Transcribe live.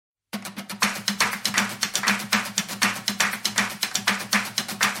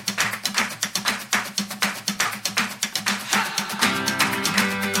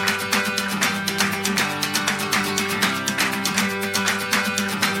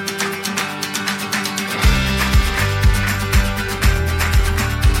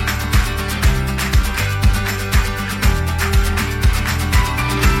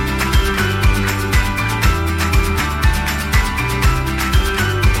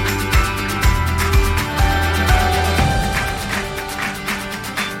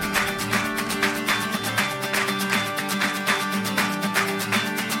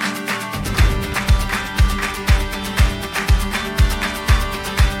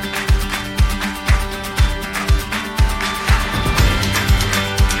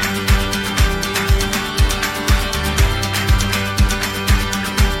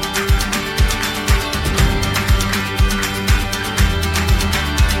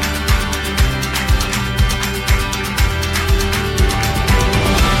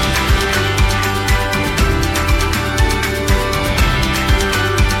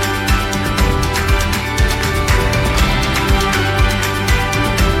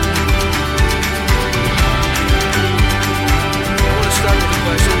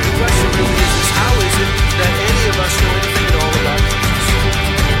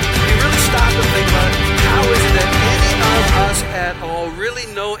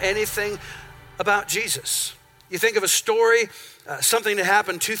really know anything about Jesus. You think of a story, something that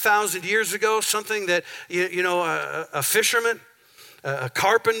happened 2,000 years ago, something that, a fisherman, a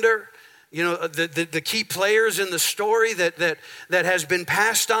carpenter, the key players in the story that has been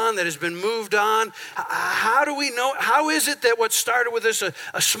passed on, that has been moved on. How do we know? How is it that what started with this,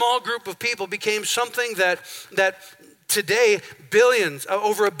 a small group of people, became something that today billions,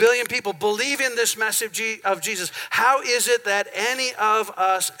 over 1 billion people believe in this message of Jesus? How is it that any of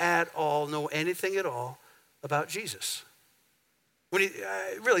us at all know anything at all about Jesus? When you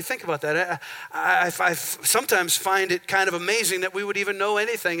really think about that, I sometimes find it kind of amazing that we would even know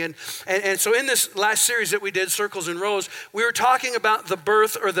anything. And so in this last series that we did, Circles and Rows, we were talking about the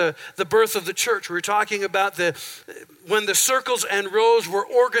birth or the birth of the church. We were talking about when the circles and rows were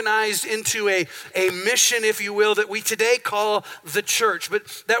organized into a mission, if you will, that we today call the church.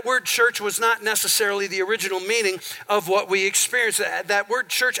 But that word church was not necessarily the original meaning of what we experienced. That word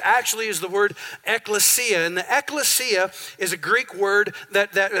church actually is the word ekklesia. And the ekklesia is a Greek word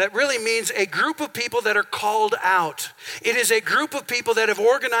that really means a group of people that are called out. It is a group of people that have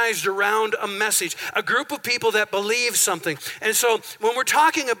organized around a message, a group of people that believe something. And so when we're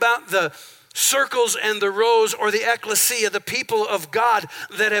talking about the circles and the rows, or the ekklesia, the people of God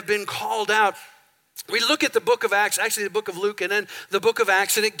that have been called out, we look at the book of Acts, actually the book of Luke, and then the book of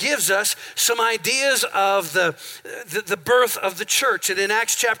Acts, and it gives us some ideas of the birth of the church. And in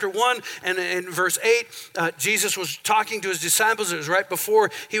Acts chapter 1 and in verse 8, Jesus was talking to his disciples. It was right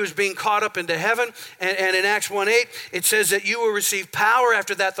before he was being caught up into heaven. And in Acts 1:8, it says that you will receive power.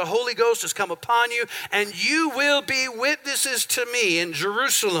 After that, the Holy Ghost has come upon you, and you will be witnesses to me in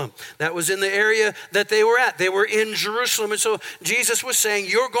Jerusalem. That was in the area that they were at. They were in Jerusalem. And so Jesus was saying,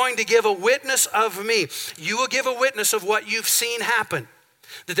 you're going to give a witness of me. You will give a witness of what you've seen happen.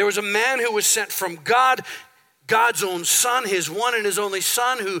 That there was a man who was sent from God, God's own son, his one and his only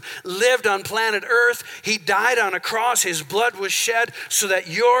son, who lived on planet Earth. He died on a cross. His blood was shed so that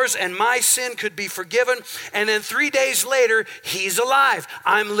yours and my sin could be forgiven. And then 3 days later, he's alive.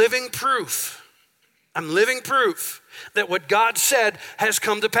 I'm living proof. I'm living proof that what God said has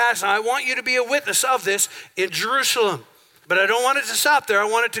come to pass. Now, I want you to be a witness of this in Jerusalem. But I don't want it to stop there. I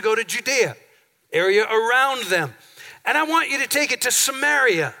want it to go to Judea, area around them. And I want you to take it to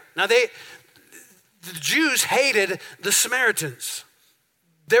Samaria. Now the Jews hated the Samaritans.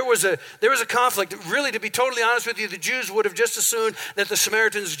 There was a conflict. Really, to be totally honest with you, the Jews would have just assumed that the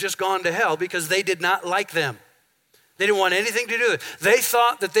Samaritans had just gone to hell because they did not like them. They didn't want anything to do with it. They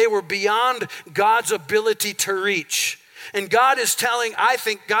thought that they were beyond God's ability to reach. And I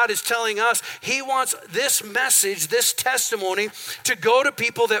think God is telling us, he wants this message, this testimony, to go to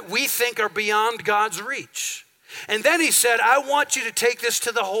people that we think are beyond God's reach. And then he said, I want you to take this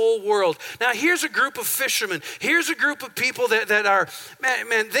to the whole world. Now, here's a group of fishermen. Here's a group of people that are,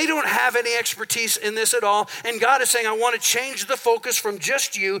 man, they don't have any expertise in this at all. And God is saying, I want to change the focus from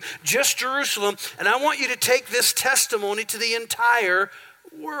just you, just Jerusalem, and I want you to take this testimony to the entire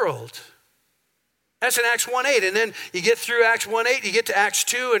world. That's in Acts 1:8. And then you get through Acts 1:8, you get to Acts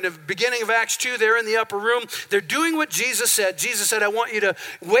 2, and the beginning of Acts 2, they're in the upper room. They're doing what Jesus said. Jesus said, I want you to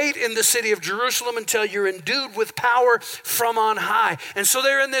wait in the city of Jerusalem until you're endued with power from on high. And so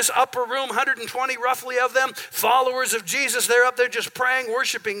they're in this upper room, 120 roughly of them, followers of Jesus. They're up there just praying,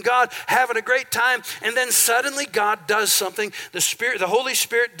 worshiping God, having a great time. And then suddenly God does something. The Holy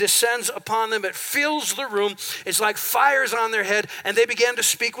Spirit descends upon them. It fills the room. It's like fires on their head, and they began to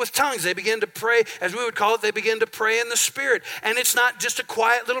speak with tongues. They began to pray, as we would call it, they begin to pray in the Spirit. And it's not just a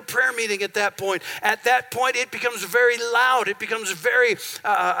quiet little prayer meeting at that point. At that point, it becomes very loud. It becomes very,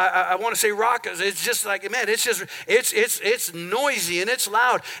 I want to say raucous. It's just like, man, it's noisy and it's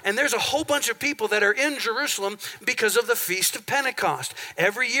loud. And there's a whole bunch of people that are in Jerusalem because of the Feast of Pentecost.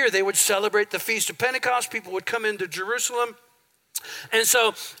 Every year they would celebrate the Feast of Pentecost. People would come into Jerusalem. And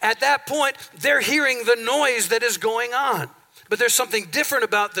so at that point, they're hearing the noise that is going on. But there's something different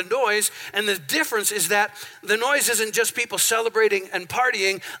about the noise, and the difference is that the noise isn't just people celebrating and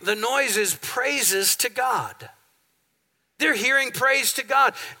partying. The noise is praises to God. They're hearing praise to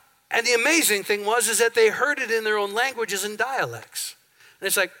God. And the amazing thing is that they heard it in their own languages and dialects. And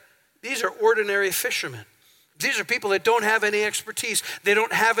it's like, these are ordinary fishermen. These are people that don't have any expertise. They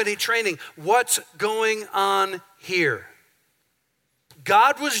don't have any training. What's going on here?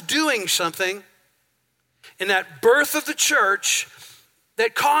 God was doing something in that birth of the church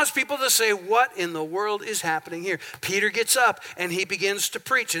that caused people to say, what in the world is happening here? Peter gets up and he begins to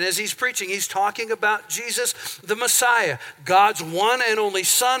preach. And as he's preaching, he's talking about Jesus, the Messiah, God's one and only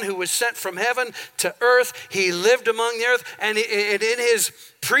Son who was sent from heaven to earth. He lived among the earth. And in his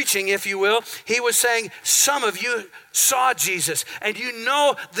preaching, if you will, he was saying, some of you saw Jesus. And you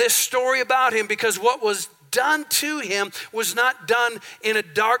know this story about him because what was done to him was not done in a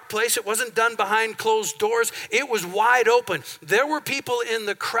dark place. It wasn't done behind closed doors. It was wide open. There were people in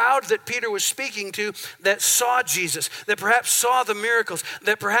the crowd that Peter was speaking to that saw Jesus, that perhaps saw the miracles,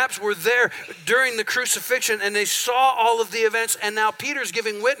 that perhaps were there during the crucifixion, and they saw all of the events. And now Peter's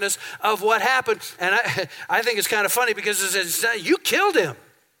giving witness of what happened. And I think it's kind of funny because it says, you killed him.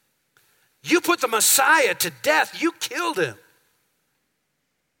 You put the Messiah to death. You killed him.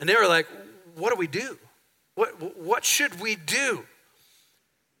 And they were like, what do we do? What should we do?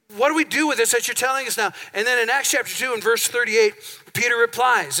 What do we do with this that you're telling us now? And then in Acts chapter 2 and verse 38, Peter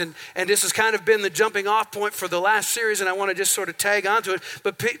replies, and this has kind of been the jumping off point for the last series, and I want to just sort of tag onto it.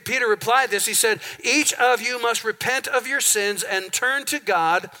 But Peter replied this, he said, each of you must repent of your sins and turn to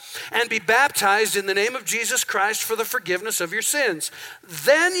God and be baptized in the name of Jesus Christ for the forgiveness of your sins.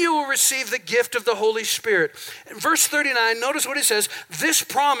 Then you will receive the gift of the Holy Spirit. In verse 39, notice what he says, this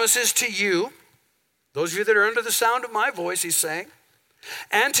promise is to you, those of you that are under the sound of my voice, he's saying,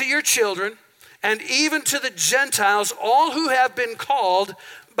 and to your children, and even to the Gentiles, all who have been called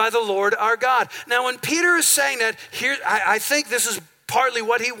by the Lord our God. Now, when Peter is saying that, here, I think this is partly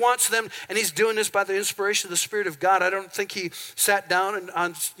what he wants them, and he's doing this by the inspiration of the Spirit of God. I don't think he sat down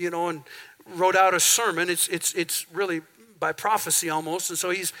and wrote out a sermon. It's really by prophecy almost, and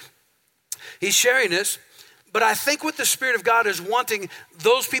so he's sharing this. But I think what the Spirit of God is wanting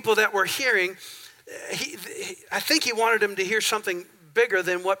those people that were hearing, I think he wanted them to hear something bigger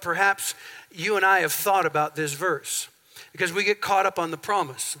than what perhaps you and I have thought about this verse. Because we get caught up on the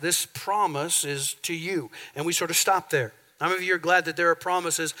promise. This promise is to you. And we sort of stop there. How many of you are glad that there are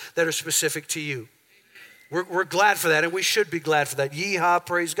promises that are specific to you? We're glad for that, and we should be glad for that. Yeehaw,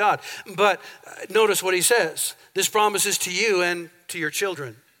 praise God. But notice what he says. This promise is to you and to your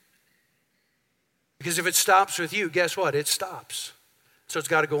children. Because if it stops with you, guess what? It stops. So it's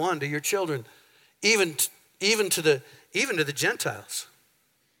got to go on to your children. Even to the Gentiles.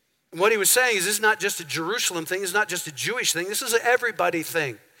 And what he was saying is this is not just a Jerusalem thing. It's not just a Jewish thing. This is an everybody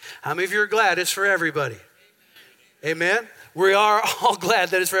thing. How many of you are glad it's for everybody? Amen? We are all glad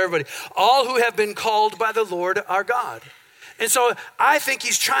that it's for everybody. All who have been called by the Lord our God. And so I think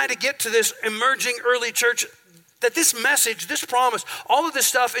he's trying to get to this emerging early church that this message, this promise, all of this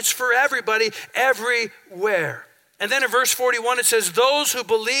stuff, it's for everybody, everywhere. And then in verse 41 it says, those who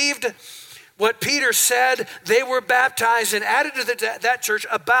believed what Peter said, they were baptized and added to that church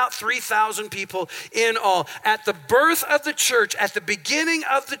about 3,000 people in all. At the birth of the church, at the beginning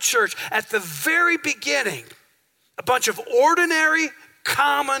of the church, at the very beginning, a bunch of ordinary,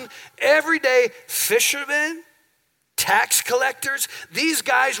 common, everyday fishermen, tax collectors. These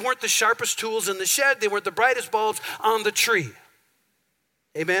guys weren't the sharpest tools in the shed. They weren't the brightest bulbs on the tree.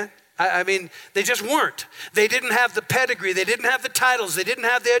 Amen? I mean, they just weren't. They didn't have the pedigree. They didn't have the titles. They didn't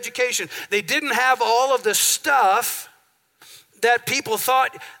have the education. They didn't have all of the stuff that people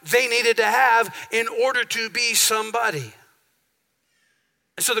thought they needed to have in order to be somebody.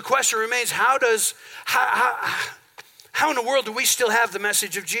 And so the question remains, how in the world do we still have the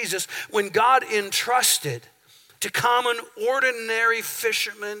message of Jesus when God entrusted to common, ordinary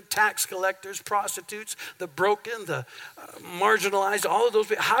fishermen, tax collectors, prostitutes, the broken, the marginalized, all of those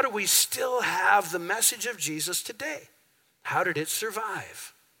people? How do we still have the message of Jesus today? How did it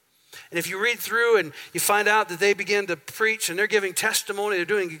survive? And if you read through and you find out that they begin to preach and they're giving testimony, they're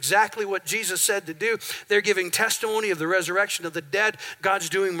doing exactly what Jesus said to do. They're giving testimony of the resurrection of the dead. God's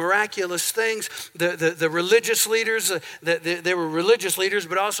doing miraculous things. The religious leaders, they were religious leaders,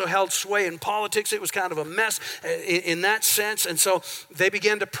 but also held sway in politics. It was kind of a mess in that sense. And so they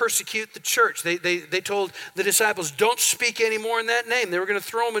began to persecute the church. They told the disciples, don't speak anymore in that name. They were going to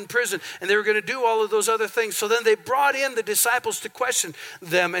throw them in prison, and they were going to do all of those other things. So then they brought in the disciples to question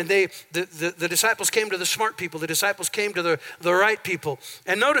them, and the disciples came to the smart people. The disciples came to the right people.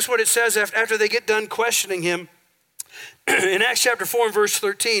 And notice what it says after they get done questioning him. In Acts chapter 4 and verse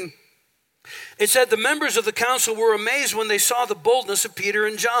 13, it said, the members of the council were amazed when they saw the boldness of Peter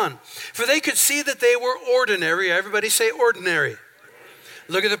and John, for they could see that they were ordinary. Everybody say ordinary.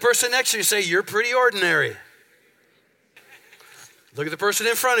 Look at the person next to you and say, you're pretty ordinary. Look at the person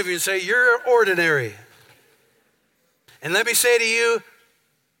in front of you and say, you're ordinary. And let me say to you,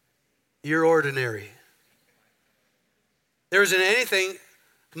 you're ordinary. There isn't anything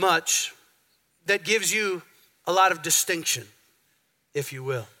much that gives you a lot of distinction, if you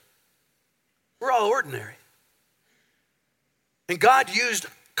will. We're all ordinary. And God used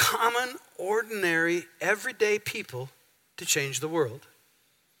common, ordinary, everyday people to change the world.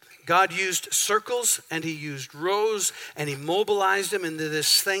 God used circles and he used rows and he mobilized them into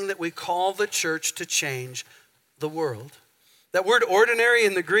this thing that we call the church to change the world. That word ordinary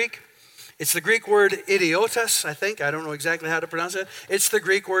in the Greek, it's the Greek word idiotos, I think. I don't know exactly how to pronounce it. It's the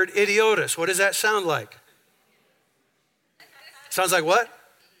Greek word idiotos. What does that sound like? Sounds like what?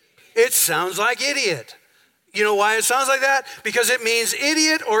 It sounds like idiot. You know why it sounds like that? Because it means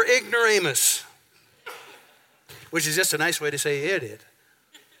idiot or ignoramus, which is just a nice way to say idiot.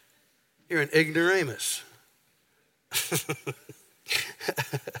 You're an ignoramus.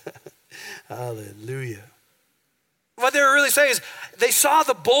 Hallelujah. What they were really saying is they saw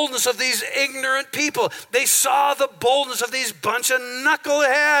the boldness of these ignorant people. They saw the boldness of these bunch of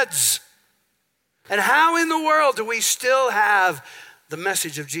knuckleheads. And how in the world do we still have the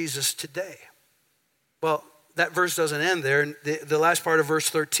message of Jesus today? Well, that verse doesn't end there. The last part of verse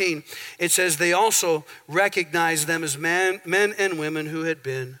 13, it says they also recognized them as men and women who had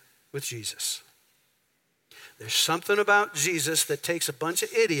been with Jesus. There's something about Jesus that takes a bunch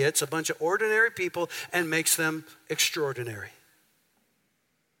of idiots, a bunch of ordinary people, and makes them extraordinary.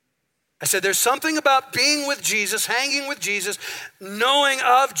 I said there's something about being with Jesus, hanging with Jesus, knowing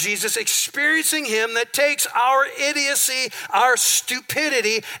of Jesus, experiencing him that takes our idiocy, our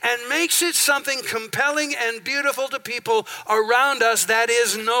stupidity, and makes it something compelling and beautiful to people around us that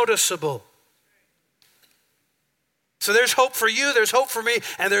is noticeable. So there's hope for you, there's hope for me,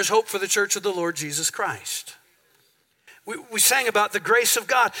 and there's hope for the church of the Lord Jesus Christ. We sang about the grace of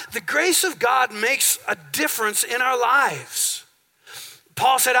God. The grace of God makes a difference in our lives.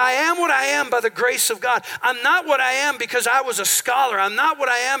 Paul said, I am what I am by the grace of God. I'm not what I am because I was a scholar. I'm not what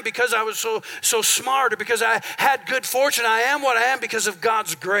I am because I was so smart or because I had good fortune. I am what I am because of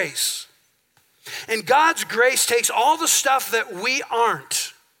God's grace. And God's grace takes all the stuff that we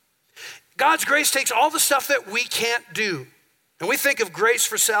aren't. God's grace takes all the stuff that we can't do. And we think of grace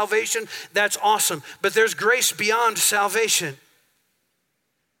for salvation, that's awesome. But there's grace beyond salvation.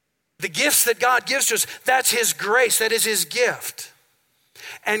 The gifts that God gives to us, that's his grace, that is his gift.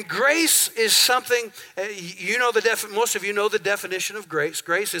 And grace is something, most of you know the definition of grace.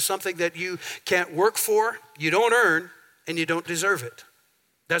 Grace is something that you can't work for, you don't earn, and you don't deserve it.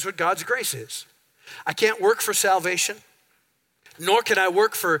 That's what God's grace is. I can't work for salvation, nor can I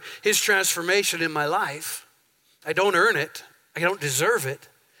work for his transformation in my life. I don't earn it. I don't deserve it.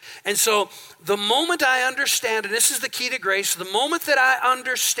 And so the moment I understand, and this is the key to grace, the moment that I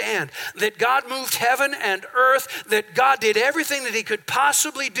understand that God moved heaven and earth, that God did everything that he could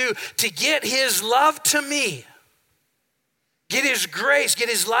possibly do to get his love to me, get his grace, get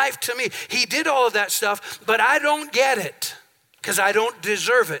his life to me. He did all of that stuff, but I don't get it because I don't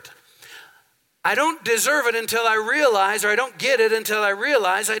deserve it. I don't deserve it until I realize, or I don't get it until I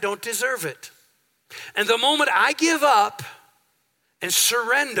realize I don't deserve it. And the moment I give up and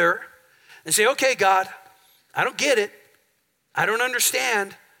surrender and say, okay, God, I don't get it. I don't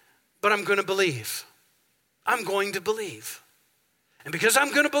understand, but I'm going to believe. I'm going to believe. And because I'm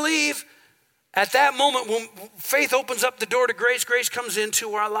going to believe, at that moment when faith opens up the door to grace, grace comes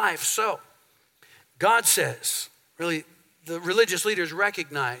into our life. So God says, really, the religious leaders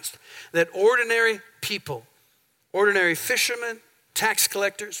recognized that ordinary people, ordinary fishermen, tax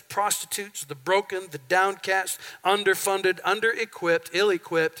collectors, prostitutes, the broken, the downcast, underfunded, under-equipped,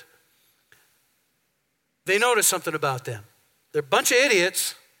 ill-equipped, they notice something about them. They're a bunch of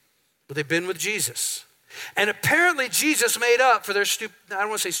idiots, but they've been with Jesus. And apparently Jesus made up for their I don't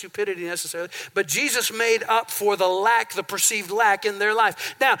want to say stupidity necessarily, but Jesus made up for the perceived lack in their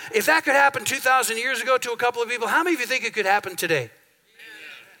life. Now, if that could happen 2,000 years ago to a couple of people, how many of you think it could happen today?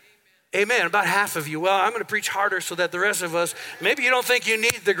 Amen. About half of you. Well, I'm going to preach harder so that the rest of us, maybe you don't think you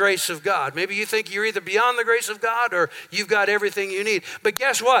need the grace of God. Maybe you think you're either beyond the grace of God or you've got everything you need. But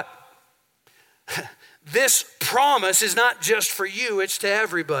guess what? This promise is not just for you, it's to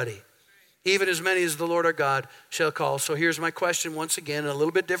everybody. Even as many as the Lord our God shall call. So here's my question once again in a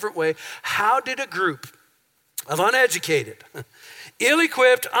little bit different way. How did a group of uneducated,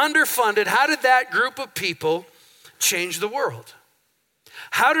 ill-equipped, underfunded, how did that group of people change the world?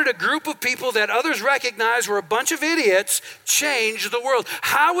 How did a group of people that others recognized were a bunch of idiots change the world?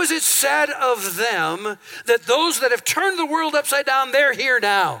 How was it said of them that those that have turned the world upside down, they're here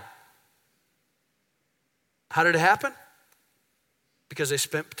now? How did it happen? Because they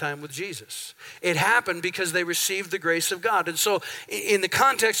spent time with Jesus. It happened because they received the grace of God. And so in the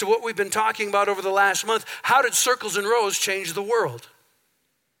context of what we've been talking about over the last month, how did circles and rows change the world?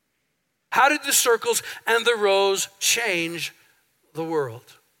 How did the circles and the rows change the world?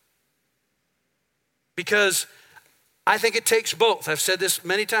 Because I think it takes both. I've said this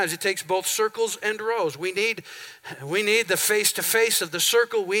many times. It takes both circles and rows. We need the face-to-face of the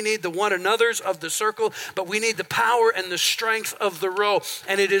circle. We need the one another's of the circle, but we need the power and the strength of the row.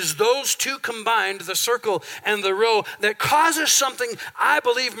 And it is those two combined, the circle and the row, that causes something, I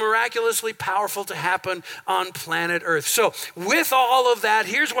believe, miraculously powerful to happen on planet Earth. So with all of that,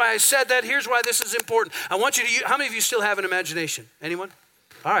 here's why I said that. Here's why this is important. I want you to, how many of you still have an imagination? Anyone?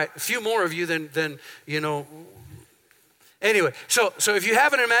 All right, a few more of you than Anyway, so if you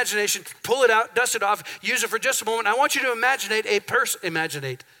have an imagination, pull it out, dust it off, use it for just a moment. I want you to imaginate a person.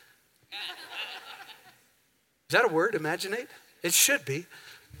 Imaginate. Is that a word, imaginate? It should be.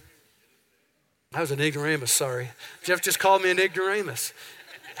 I was an ignoramus, sorry. Jeff just called me an ignoramus.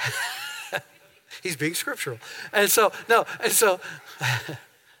 He's being scriptural. That's all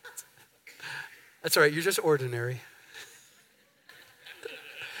right, you're just ordinary.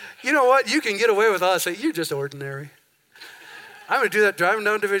 You know what? You can get away with all that. Say, you're just ordinary. I'm going to do that driving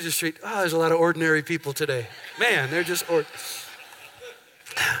down Division Street. Oh, there's a lot of ordinary people today. Man, they're just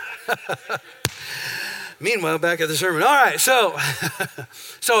Meanwhile, back at the sermon. All right, so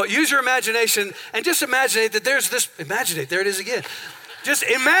use your imagination and just imagine that there's this, there it is again. Just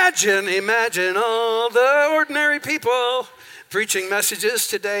imagine all the ordinary people preaching messages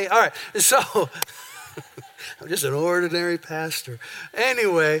today. All right, so I'm just an ordinary pastor.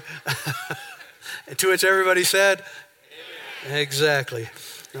 Anyway, to which everybody said, exactly.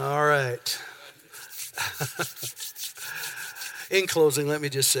 All right. In closing, let me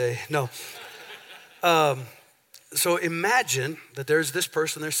just say, no. So imagine that there's this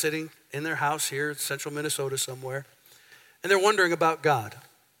person, they're sitting in their house here in central Minnesota somewhere, and they're wondering about God.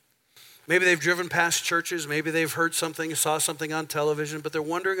 Maybe they've driven past churches, maybe they've heard something, saw something on television, but they're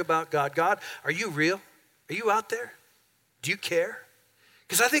wondering about God. God, are you real? Are you out there? Do you care?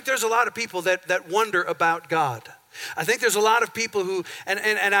 Because I think there's a lot of people that wonder about God. I think there's a lot of people who,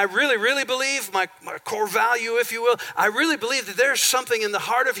 and I really, really believe, my core value, if you will, I really believe that there's something in the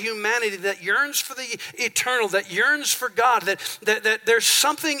heart of humanity that yearns for the eternal, that yearns for God, that there's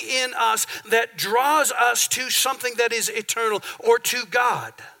something in us that draws us to something that is eternal or to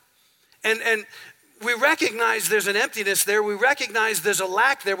God. And we recognize there's an emptiness there. We recognize there's a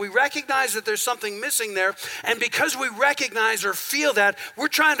lack there. We recognize that there's something missing there. And because we recognize or feel that, we're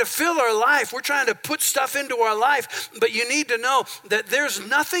trying to fill our life. We're trying to put stuff into our life. But you need to know that there's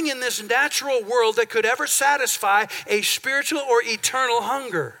nothing in this natural world that could ever satisfy a spiritual or eternal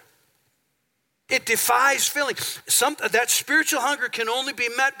hunger. It defies filling. That spiritual hunger can only be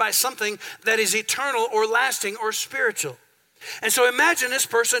met by something that is eternal or lasting or spiritual. And so imagine this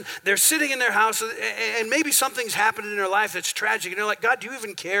person, they're sitting in their house and maybe something's happened in their life that's tragic. And they're like, God, do you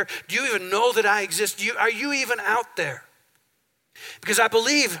even care? Do you even know that I exist? Are you even out there? Because I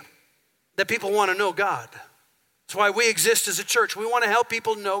believe that people want to know God. That's why we exist as a church. We want to help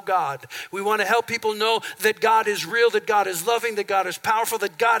people know God. We want to help people know that God is real, that God is loving, that God is powerful,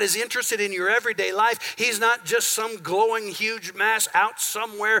 that God is interested in your everyday life. He's not just some glowing huge mass out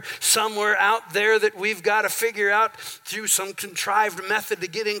somewhere out there that we've got to figure out through some contrived method to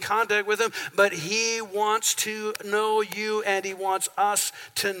get in contact with him. But he wants to know you, and he wants us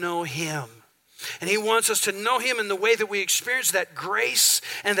to know him. And he wants us to know him in the way that we experience that grace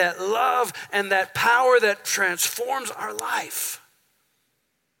and that love and that power that transforms our life.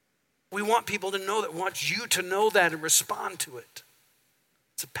 We want people to know that, want you to know that and respond to it.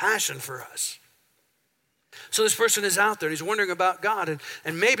 It's a passion for us. So this person is out there and he's wondering about God,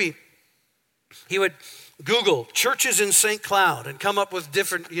 and maybe he would Google churches in St. Cloud and come up with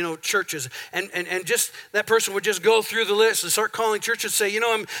different, churches. And just that person would just go through the list and start calling churches and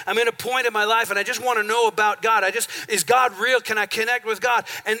say, I'm in a point in my life and I just want to know about God. Is God real? Can I connect with God?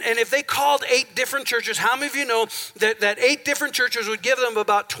 And if they called 8 different churches, how many of you know that 8 different churches would give them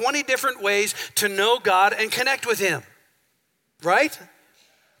about 20 different ways to know God and connect with him? Right?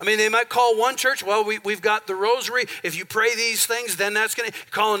 I mean, they might call one church, well, we've got the rosary. If you pray these things, then that's going to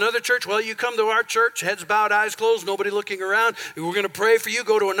call another church. Well, you come to our church, heads bowed, eyes closed, nobody looking around. We're going to pray for you.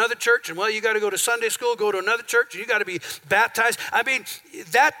 Go to another church. And well, you got to go to Sunday school, go to another church. You got to be baptized. I mean,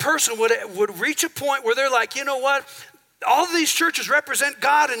 that person would reach a point where they're like, you know what? All of these churches represent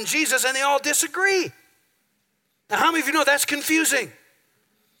God and Jesus, and they all disagree. Now, how many of you know that's confusing?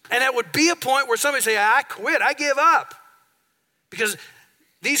 And that would be a point where somebody say, I quit, I give up. Because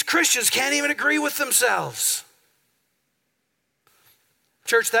these Christians can't even agree with themselves.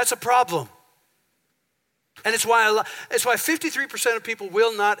 Church, that's a problem. And it's why 53% of people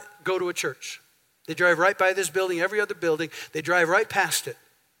will not go to a church. They drive right by this building, every other building. They drive right past it.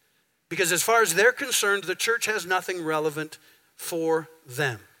 Because as far as they're concerned, the church has nothing relevant for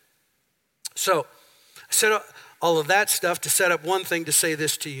them. So I said all of that stuff to set up one thing to say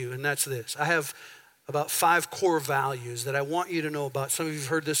this to you, and that's this. I have about 5 core values that I want you to know about. Some of you have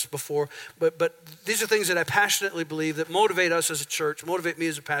heard this before, but these are things that I passionately believe that motivate us as a church, motivate me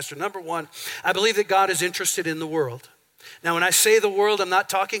as a pastor. Number 1, I believe that God is interested in the world. Now, when I say the world, I'm not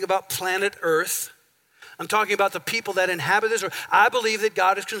talking about planet Earth. I'm talking about the people that inhabit this world. I believe that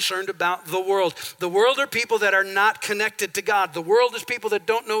God is concerned about the world. The world are people that are not connected to God. The world is people that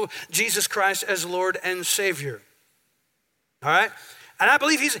don't know Jesus Christ as Lord and Savior. All right? And I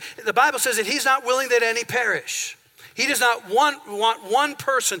believe the Bible says that he's not willing that any perish. He does not want one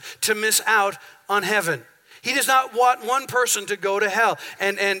person to miss out on heaven. He does not want one person to go to hell.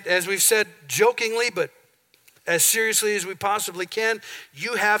 And as we've said jokingly, but as seriously as we possibly can,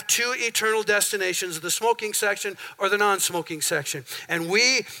 you have 2 eternal destinations, the smoking section or the non-smoking section. And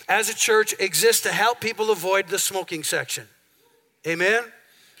we, as a church, exist to help people avoid the smoking section. Amen?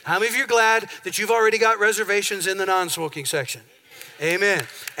 How many of you are glad that you've already got reservations in the non-smoking section? Amen.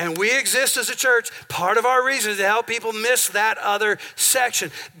 And we exist as a church. Part of our reason is to help people miss that other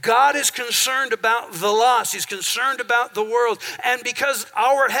section. God is concerned about the lost. He's concerned about the world. And because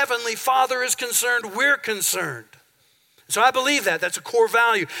our Heavenly Father is concerned, we're concerned. So I believe that. That's a core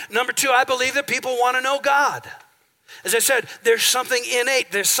value. Number 2, I believe that people want to know God. As I said, there's something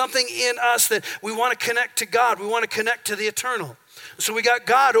innate. There's something in us that we want to connect to God. We want to connect to the eternal. So we got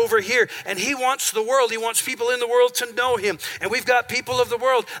God over here, and he wants the world. He wants people in the world to know him. And we've got people of the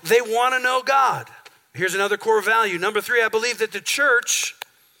world. They want to know God. Here's another core value. Number 3, I believe that the church,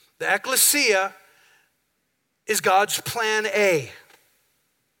 the ecclesia, is God's plan A.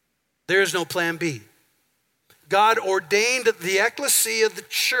 There is no plan B. God ordained the ecclesia, the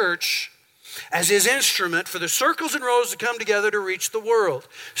church, as his instrument for the circles and rows to come together to reach the world.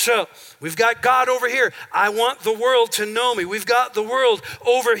 So we've got God over here. I want the world to know me. We've got the world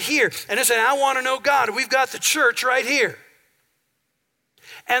over here. And I said, I want to know God. We've got the church right here.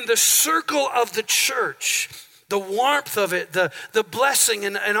 And the circle of the church, the warmth of it, the blessing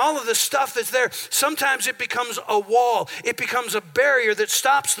and all of the stuff that's there, sometimes it becomes a wall. It becomes a barrier that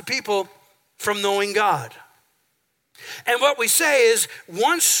stops the people from knowing God. And what we say is,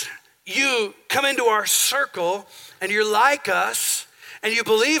 once you come into our circle and you're like us and you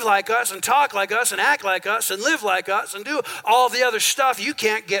believe like us and talk like us and act like us and live like us and do all the other stuff, you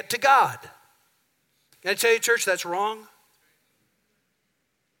can't get to God. Can I tell you, church, that's wrong?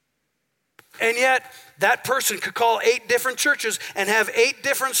 And yet, that person could call 8 different churches and have 8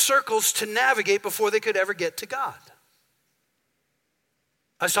 different circles to navigate before they could ever get to God.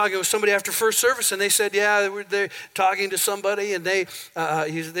 I was talking with somebody after first service, and they said, yeah, they're talking to somebody, and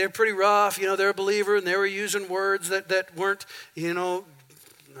they're pretty rough. You know, they're a believer, and they were using words that weren't, you know,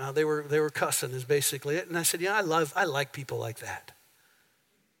 they were cussing is basically it. And I said, yeah, I like people like that.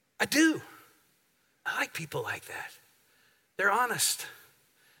 I do. I like people like that. They're honest.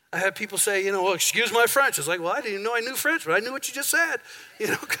 I had people say, you know, well, excuse my French. It's like, well, I didn't even know I knew French, but I knew what you just said, you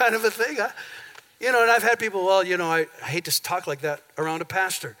know, kind of a thing. And I've had people, well, you know, I hate to talk like that around a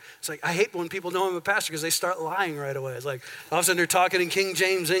pastor. It's like, I hate when people know I'm a pastor because they start lying right away. It's like, all of a sudden they're talking in King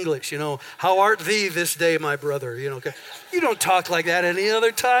James English, you know, how art thee this day, my brother? You know, okay. You don't talk like that any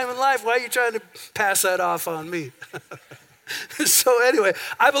other time in life. Why are you trying to pass that off on me? So anyway,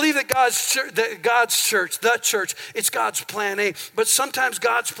 I believe that God's church, the church, it's God's plan A. But sometimes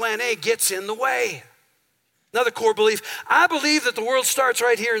God's plan A gets in the way. Another core belief, I believe that the world starts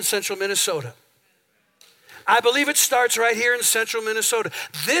right here in central Minnesota. I believe it starts right here in central Minnesota.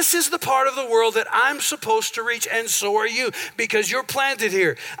 This is the part of the world that I'm supposed to reach, and so are you, because you're planted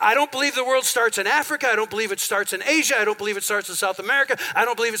here. I don't believe the world starts in Africa. I don't believe it starts in Asia. I don't believe it starts in South America. I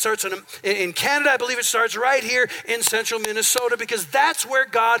don't believe it starts in Canada. I believe it starts right here in central Minnesota, because that's where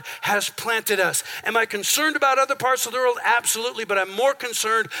God has planted us. Am I concerned about other parts of the world? Absolutely, but I'm more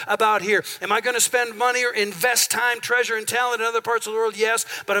concerned about here. Am I going to spend money or invest time, treasure, and talent in other parts of the world? Yes,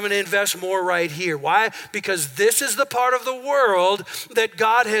 but I'm going to invest more right here. Why? Because this is the part of the world that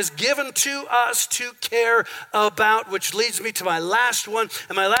God has given to us to care about, which leads me to my last one.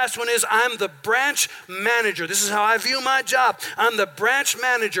 And my last one is, I'm the branch manager. This is how I view my job. I'm the branch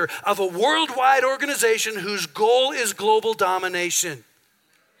manager of a worldwide organization whose goal is global domination.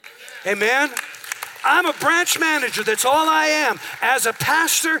 Amen? I'm a branch manager. That's all I am. As a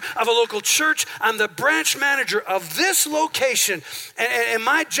pastor of a local church, I'm the branch manager of this location. And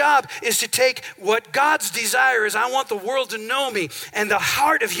my job is to take what God's desire is. I want the world to know me, and the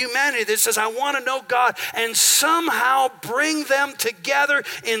heart of humanity that says, I want to know God, and somehow bring them together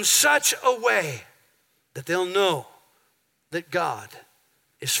in such a way that they'll know that God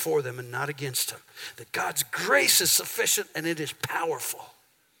is for them and not against them. That God's grace is sufficient and it is powerful.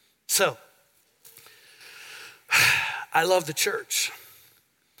 So, I love the church.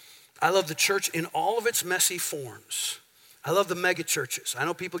 I love the church in all of its messy forms. I love the mega churches. I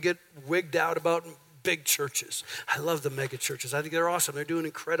know people get wigged out about big churches. I love the mega churches. I think they're awesome. They're doing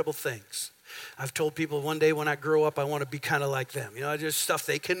incredible things. I've told people one day when I grow up, I want to be kind of like them. You know, just stuff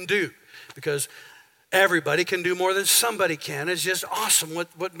they can do, because everybody can do more than somebody can. It's just awesome.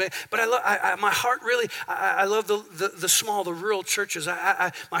 But I love. My heart really. I love the small, the rural churches.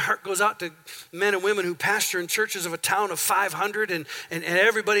 My heart goes out to men and women who pastor in churches of a town of 500, and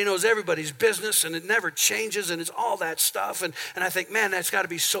everybody knows everybody's business, and it never changes, and it's all that stuff. And I think, man, that's got to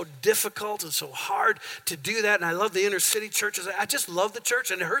be so difficult and so hard to do that. And I love the inner city churches. I just love the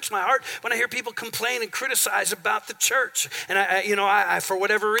church, and it hurts my heart when I hear people complain and criticize about the church. And I for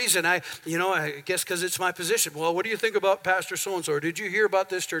whatever reason, I guess because it's my position. Well, what do you think about Pastor so-and-so? Or did you hear about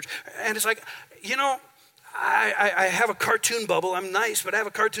this church? And it's like, I have a cartoon bubble. I'm nice, but I have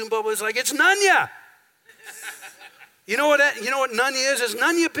a cartoon bubble. It's like, it's none ya. You know what none ya is? It's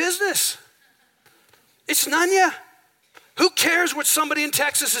none ya business. It's none ya. Who cares what somebody in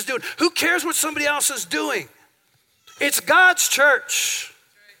Texas is doing? Who cares what somebody else is doing? It's God's church.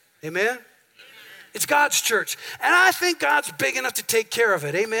 Amen? It's God's church. And I think God's big enough to take care of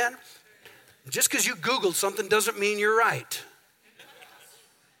it. Amen? Just because you Googled something doesn't mean you're right.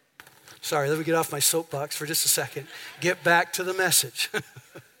 Sorry, let me get off my soapbox for just a second. Get back to the message.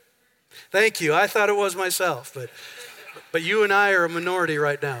 Thank you. I thought it was myself, but you and I are a minority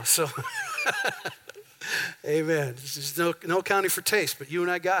right now. So, amen. There's no accounting for taste, but you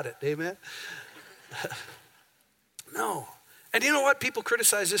and I got it. Amen. No. And you know what? People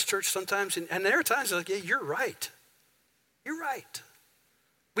criticize this church sometimes, and there are times they're like, yeah, you're right. You're right.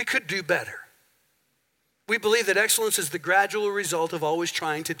 We could do better. We believe that excellence is the gradual result of always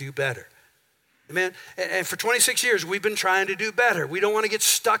trying to do better. Amen. And for 26 years, we've been trying to do better. We don't want to get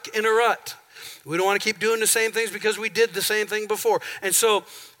stuck in a rut. We don't want to keep doing the same things because we did the same thing before. And so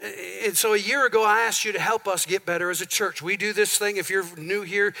a year ago, I asked you to help us get better as a church. We do this thing, if you're new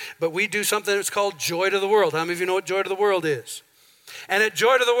here, but we do something that's called Joy to the World. How many of you know what Joy to the World is? And at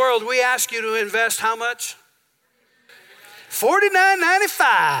Joy to the World, we ask you to invest how much?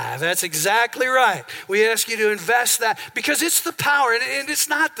 $49.95. That's exactly right. We ask you to invest that because it's the power, and it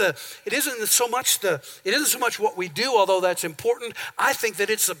isn't so much what we do, although that's important. I think that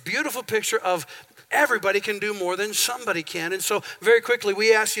it's a beautiful picture of everybody can do more than somebody can. And so very quickly,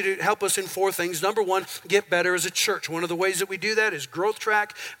 we ask you to help us in 4 things. Number 1, get better as a church. One of the ways that we do that is Growth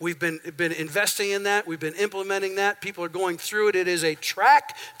Track. We've been investing in that. We've been implementing that. People are going through it. It is a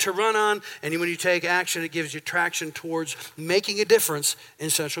track to run on. And when you take action, it gives you traction towards making a difference in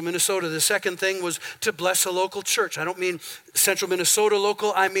central Minnesota. The second thing was to bless a local church. I don't mean central Minnesota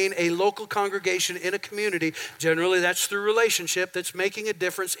local. I mean a local congregation in a community. Generally, that's through relationship that's making a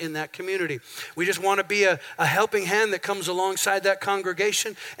difference in that community. We just want to be a helping hand that comes alongside that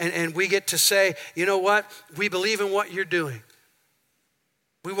congregation, and we get to say, you know what? We believe in what you're doing.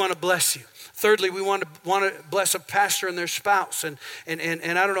 We want to bless you. Thirdly, we want to bless a pastor and their spouse. And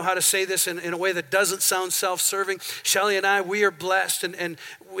I don't know how to say this in a way that doesn't sound self-serving. Shelly and I, we are blessed, and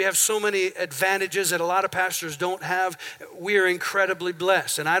we have so many advantages that a lot of pastors don't have. We are incredibly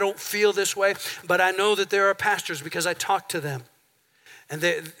blessed. And I don't feel this way, but I know that there are pastors because I talk to them. And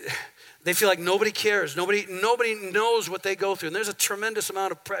they feel like nobody cares. Nobody knows what they go through. And there's a tremendous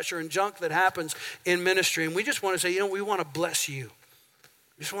amount of pressure and junk that happens in ministry. And we just want to say, we want to bless you.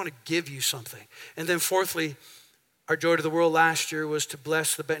 We just want to give you something. And then fourthly, our Joy to the World last year was to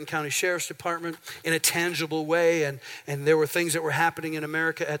bless the Benton County Sheriff's Department in a tangible way. And there were things that were happening in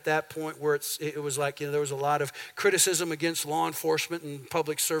America at that point where it was like, there was a lot of criticism against law enforcement and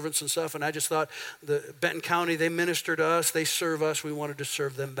public servants and stuff. And I just thought the Benton County, they minister to us, they serve us, we wanted to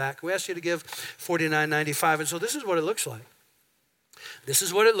serve them back. We asked you to give $49.95. And so this is what it looks like. This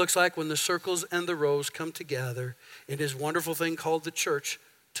is what it looks like when the circles and the rows come together in this wonderful thing called the church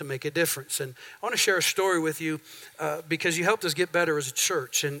to make a difference. And I want to share a story with you because you helped us get better as a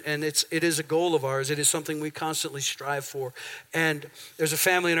church, and it is a goal of ours. It is something we constantly strive for. And there's a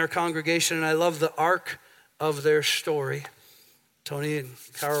family in our congregation, and I love the arc of their story. Tony and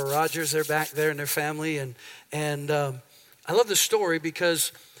Cara Rogers, they're back there and their family, and I love the story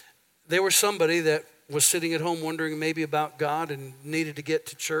because they were somebody that was sitting at home wondering maybe about God and needed to get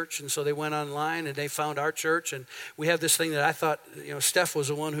to church. And so they went online and they found our church. And we have this thing that I thought, Steph was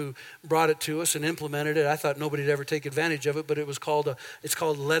the one who brought it to us and implemented it. I thought nobody'd ever take advantage of it, but it's called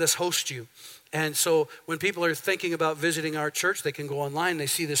Let Us Host You. And so when people are thinking about visiting our church, they can go online, they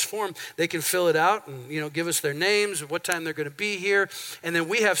see this form, they can fill it out and, give us their names, what time they're going to be here. And then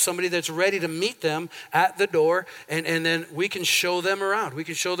we have somebody that's ready to meet them at the door. And then we can show them around. We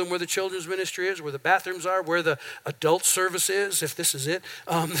can show them where the children's ministry is, where the bathrooms are, where the adult service is, if this is it.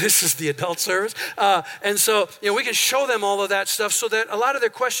 This is the adult service. And so, we can show them all of that stuff so that a lot of their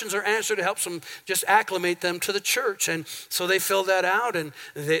questions are answered. It helps them just acclimate them to the church. And so they filled that out and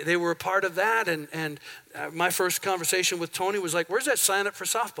they were a part of that. And my first conversation with Tony was like, where's that sign up for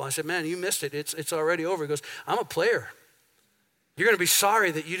softball? I said, man, you missed it. It's already over. He goes, I'm a player. You're going to be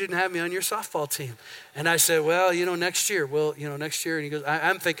sorry that you didn't have me on your softball team. And I said, well, next year. Well, next year. And he goes,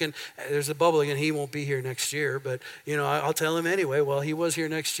 I'm thinking, there's a bubble again. He won't be here next year. But, I'll tell him anyway. Well, he was here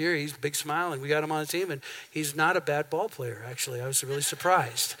next year. He's a big smile, and we got him on the team. And he's not a bad ball player, actually. I was really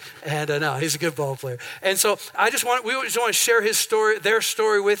surprised. And no, he's a good ball player. And so we just want to share his story, their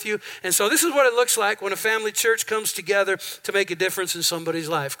story with you. And so this is what it looks like when a family church comes together to make a difference in somebody's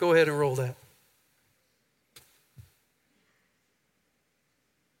life. Go ahead and roll that.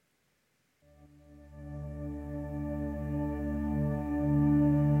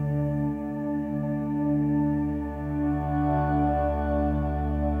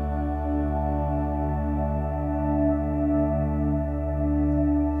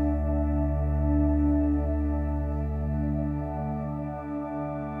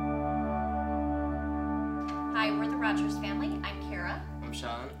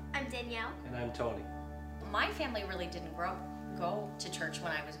 Tony. My family really didn't go to church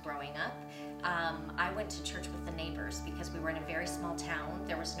when I was growing up. I went to church with the neighbors because we were in a very small town.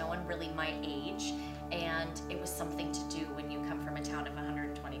 There was no one really my age, and it was something to do when you come from a town of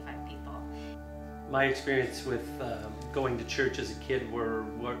 125 people. My experience with going to church as a kid were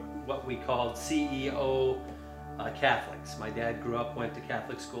what we called CEO Catholics. My dad went to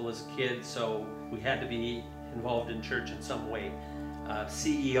Catholic school as a kid, so we had to be involved in church in some way.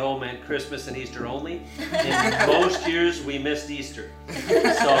 CEO meant Christmas and Easter only. In most years, we missed Easter. So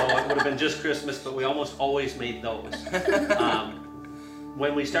it would have been just Christmas, but we almost always made those.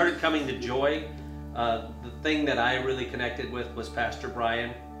 When we started coming to Joy, the thing that I really connected with was Pastor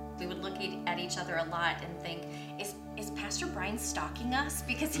Brian. We would look at each other a lot and think, is Pastor Brian stalking us?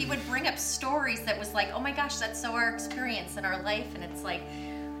 Because he would bring up stories that was like, oh my gosh, that's so our experience in our life. And it's like,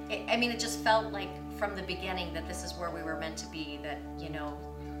 it just felt like from the beginning that this is where we were meant to be, that,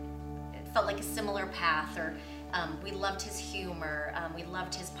 it felt like a similar path, or we loved his humor, we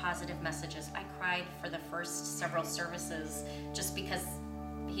loved his positive messages. I cried for the first several services just because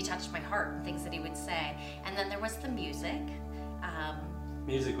he touched my heart and things that he would say. And then there was the music.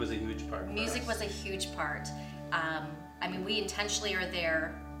 Music was a huge part. Music was a huge part. We intentionally are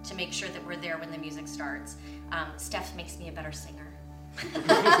there to make sure that we're there when the music starts. Steph makes me a better singer.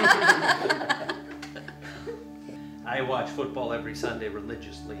 I watch football every Sunday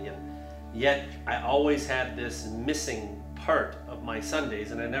religiously, and yet I always had this missing part of my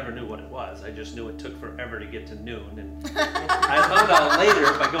Sundays, and I never knew what it was. I just knew it took forever to get to noon, and I found out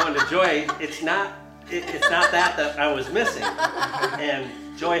later by going to Joy, it's not that I was missing, and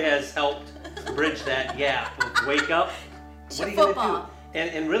Joy has helped bridge that gap of wake up, what are you going to do?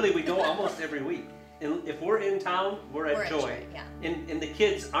 And really, we go almost every week. And if we're in town, we're at Joy. Yeah. And the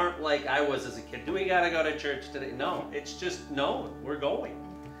kids aren't like I was as a kid. Do we got to go to church today? No, it's just, no, we're going.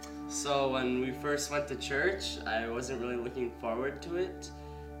 So when we first went to church, I wasn't really looking forward to it.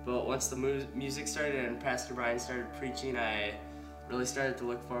 But once the music started and Pastor Brian started preaching, I really started to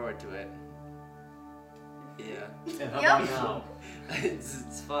look forward to it. Yeah. And how about now?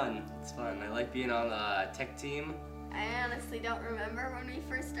 It's fun. It's fun. I like being on the tech team. I honestly don't remember when we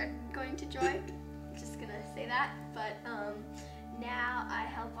first started going to Joy. Just gonna say that, but now I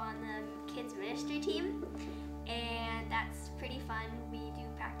help on the kids ministry team, and that's pretty fun. We do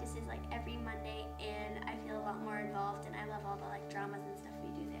practices like every Monday, and I feel a lot more involved, and I love all the dramas and stuff we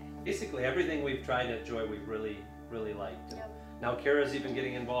do there. Basically, everything we've tried at Joy we've really, really liked. Yep. Now Kara's even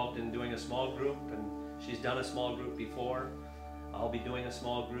getting involved in doing a small group, and she's done a small group before. I'll be doing a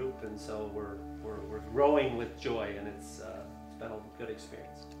small group, and so we're growing with Joy, and it's been a good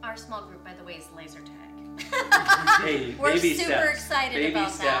experience. Our small group, by the way, is laser tag. Hey, We're baby super steps. excited Baby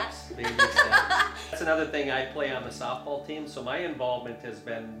about steps. that. Baby steps. That's another thing. I play on the softball team, so my involvement has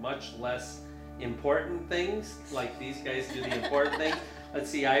been much less important things, like these guys do the important things. Let's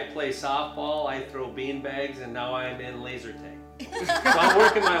see, I play softball, I throw bean bags, and now I'm in laser tag. So I'm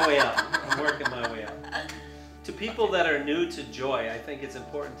working my way up. To people that are new to Joy, I think it's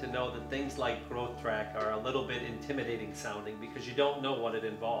important to know that things like Growth Track are a little bit intimidating sounding because you don't know what it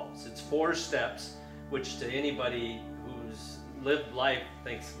involves. It's 4 steps, which to anybody who's lived life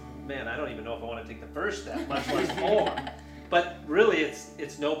thinks, man, I don't even know if I want to take the first step, much less more. But really,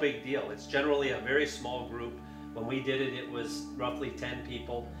 it's no big deal. It's generally a very small group. When we did it, it was roughly 10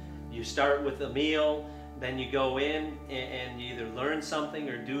 people. You start with a meal, then you go in and you either learn something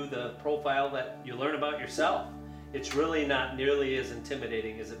or do the profile that you learn about yourself. It's really not nearly as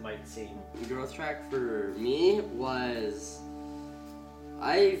intimidating as it might seem. Growth Track for me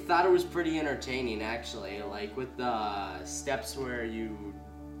I thought it was pretty entertaining, actually. Like with the steps where you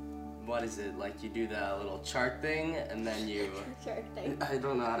do the little chart thing, and then you... Chart thing. I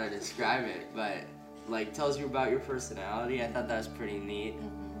don't know how to describe it, but like tells you about your personality. I thought that was pretty neat.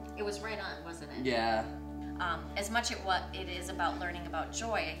 Mm-hmm. It was right on, wasn't it? Yeah. As much it is about learning about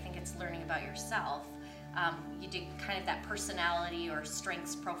joy, I think it's learning about yourself. You did kind of that personality or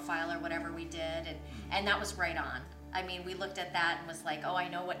strengths profile or whatever we did, and that was right on. I mean, we looked at that and was like, oh, I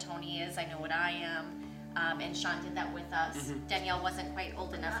know what Tony is, I know what I am. And Sean did that with us. Mm-hmm. Danielle wasn't quite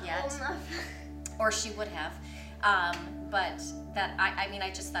old enough yet. Old enough. Or she would have. But that,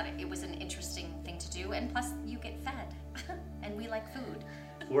 I just thought it was an interesting thing to do. And plus, you get fed. And we like food.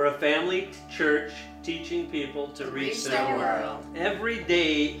 We're a family church teaching people to reach their world. Every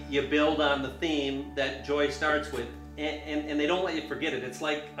day you build on the theme that Joy starts with, and they don't let you forget it. It's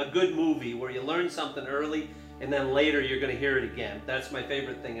like a good movie where you learn something early, and then later you're going to hear it again. That's my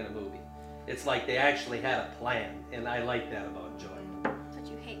favorite thing in a movie. It's like they actually had a plan, and I like that about Joy. But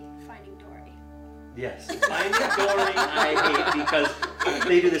you hate Finding Dory. Yes, Finding Dory I hate because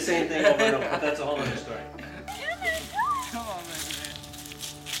they do the same thing over and over, but that's a whole other story. Come on, man.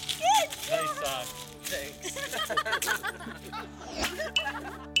 Nice song. Thanks.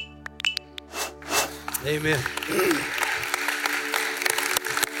 Amen.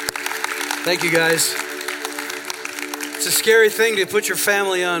 Thank you, guys. It's a scary thing to put your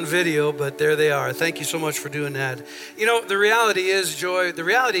family on video, but there they are. Thank you so much for doing that. You know, the reality is, Joy,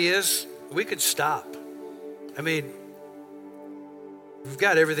 we could stop. I mean, we've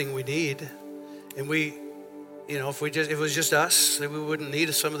got everything we need. And if it was just us, then we wouldn't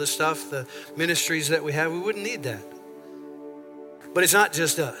need some of the stuff, the ministries that we have, we wouldn't need that. But it's not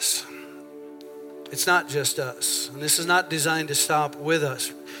just us. It's not just us. And this is not designed to stop with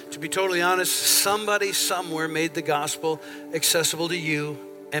us. To be totally honest, somebody somewhere made the gospel accessible to you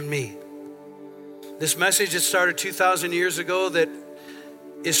and me. This message that started 2,000 years ago that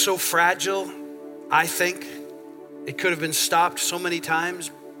is so fragile, I think it could have been stopped so many times,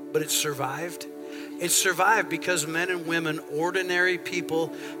 but it survived. It survived because men and women, ordinary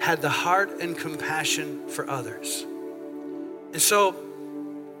people, had the heart and compassion for others. And so,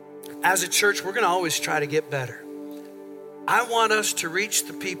 as a church, we're going to always try to get better. I want us to reach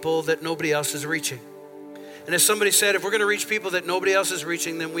the people that nobody else is reaching. And as somebody said, if we're going to reach people that nobody else is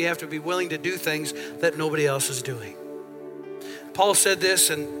reaching, then we have to be willing to do things that nobody else is doing. Paul said this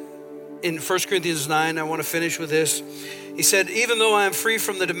in 1 Corinthians 9. I want to finish with this. He said, even though I am free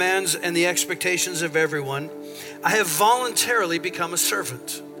from the demands and the expectations of everyone, I have voluntarily become a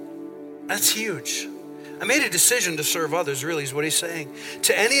servant. That's huge. I made a decision to serve others, really, is what he's saying.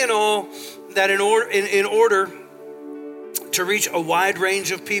 To any and all that in order to reach a wide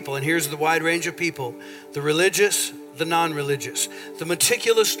range of people, and here's the wide range of people: the religious, the non-religious, the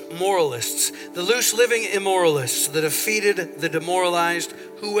meticulous moralists, the loose-living immoralists, the defeated, the demoralized,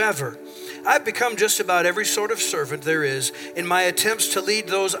 whoever. I've become just about every sort of servant there is in my attempts to lead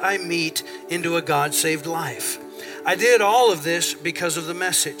those I meet into a God-saved life. I did all of this because of the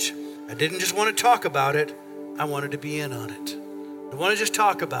message. I didn't just want to talk about it, I wanted to be in on it. I want to just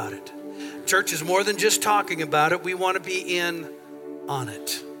talk about it. Church is more than just talking about it. We want to be in on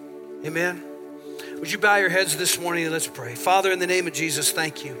it. Amen? Would you bow your heads this morning and let's pray. Father, in the name of Jesus,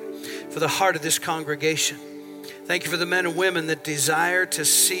 thank you for the heart of this congregation. Thank you for the men and women that desire to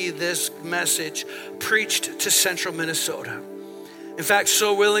see this message preached to central Minnesota. In fact,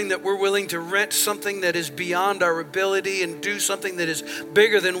 so willing that we're willing to rent something that is beyond our ability and do something that is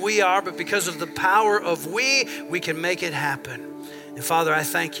bigger than we are, but because of the power of we can make it happen. And Father, I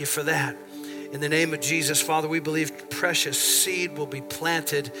thank you for that. In the name of Jesus, Father, we believe precious seed will be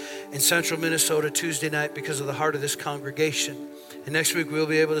planted in central Minnesota Tuesday night because of the heart of this congregation. And next week we'll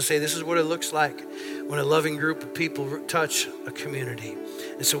be able to say this is what it looks like when a loving group of people touch a community.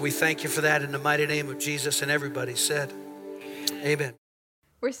 And so we thank you for that in the mighty name of Jesus. And everybody said, amen.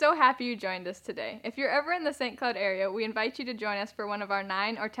 We're so happy you joined us today. If you're ever in the St. Cloud area, we invite you to join us for one of our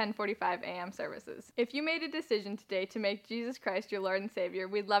 9 or 10:45 a.m. services. If you made a decision today to make Jesus Christ your Lord and Savior,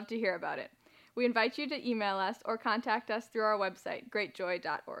 we'd love to hear about it. We invite you to email us or contact us through our website,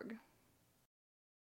 greatjoy.org.